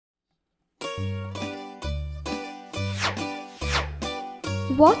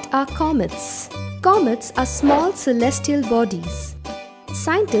What are comets? Comets are small celestial bodies.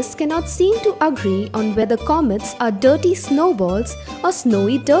 Scientists cannot seem to agree on whether comets are dirty snowballs or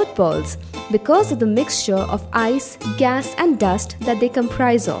snowy dirtballs because of the mixture of ice, gas and dust that they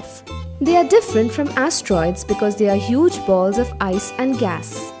comprise of. They are different from asteroids because they are huge balls of ice and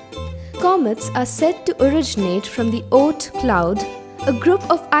gas. Comets are said to originate from the Oort cloud, a group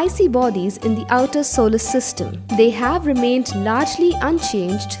of icy bodies in the outer solar system. They have remained largely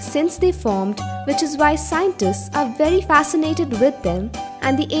unchanged since they formed, which is why scientists are very fascinated with them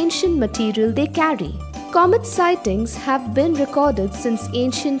and the ancient material they carry. Comet sightings have been recorded since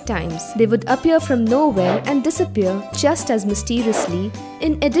ancient times. They would appear from nowhere and disappear just as mysteriously,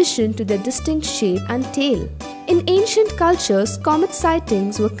 in addition to their distinct shape and tail. In ancient cultures, comet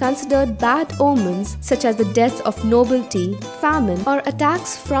sightings were considered bad omens such as the death of nobility, famine, or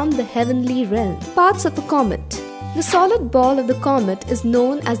attacks from the heavenly realm. Parts of a comet. The solid ball of the comet is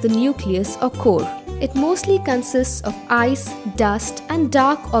known as the nucleus or core. It mostly consists of ice, dust, and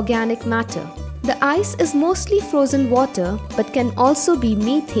dark organic matter. The ice is mostly frozen water but can also be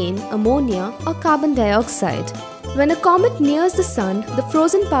methane, ammonia, or carbon dioxide. When a comet nears the sun, the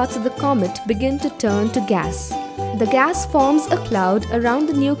frozen parts of the comet begin to turn to gas. The gas forms a cloud around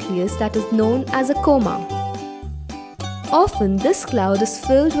the nucleus that is known as a coma. Often this cloud is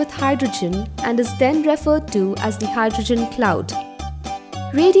filled with hydrogen and is then referred to as the hydrogen cloud.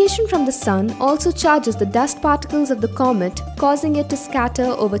 Radiation from the sun also charges the dust particles of the comet, causing it to scatter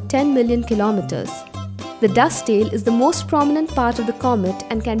over 10 million kilometers. The dust tail is the most prominent part of the comet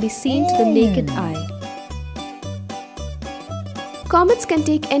and can be seen to the naked eye. Comets can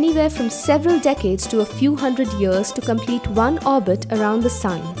take anywhere from several decades to a few hundred years to complete one orbit around the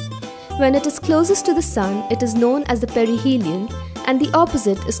sun. When it is closest to the sun, it is known as the perihelion, and the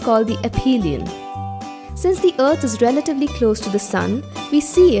opposite is called the aphelion. Since the Earth is relatively close to the sun, we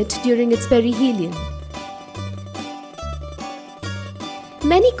see it during its perihelion.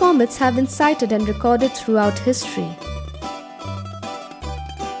 Many comets have been sighted and recorded throughout history.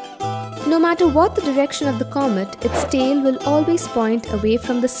 No matter what the direction of the comet, its tail will always point away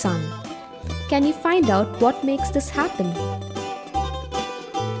from the sun. Can you find out what makes this happen?